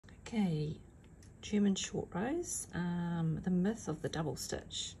Okay, German short rows, the myth of the double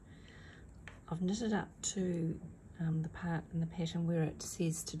stitch. I've knitted up to the part in the pattern where it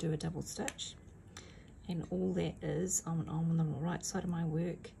says to do a double stitch, and all that is, I'm on the right side of my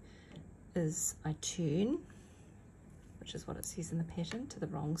work, is I turn, which is what it says in the pattern, to the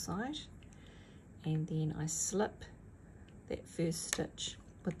wrong side, and then I slip that first stitch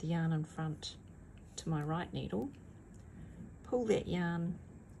with the yarn in front to my right needle, pull that yarn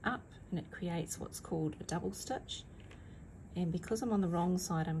up, and it creates what's called a double stitch. And because I'm on the wrong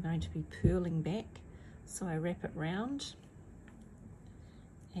side, I'm going to be purling back, so I wrap it round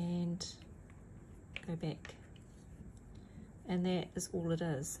and go back, and that is all it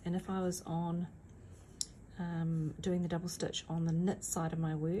is. And if I was on doing the double stitch on the knit side of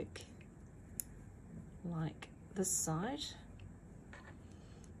my work, like this side,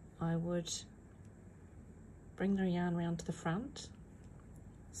 I would bring the yarn round to the front,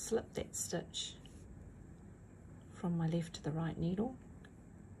 slip that stitch from my left to the right needle,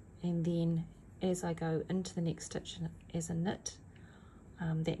 and then as I go into the next stitch as a knit,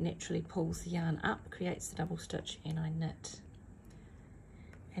 that naturally pulls the yarn up, creates the double stitch, and I knit.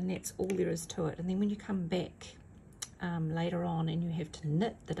 And that's all there is to it. And then when you come back later on and you have to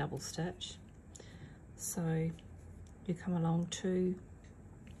knit the double stitch, so you come along to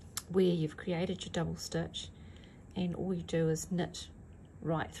where you've created your double stitch, and all you do is knit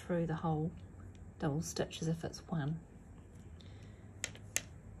right through the whole double stitch as if it's one.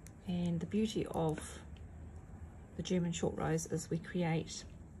 And the beauty of the German short rows is we create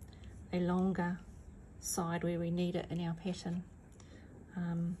a longer side where we need it in our pattern,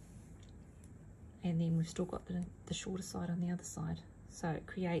 and then we've still got the shorter side on the other side, so it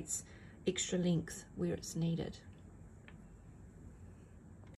creates extra length where it's needed.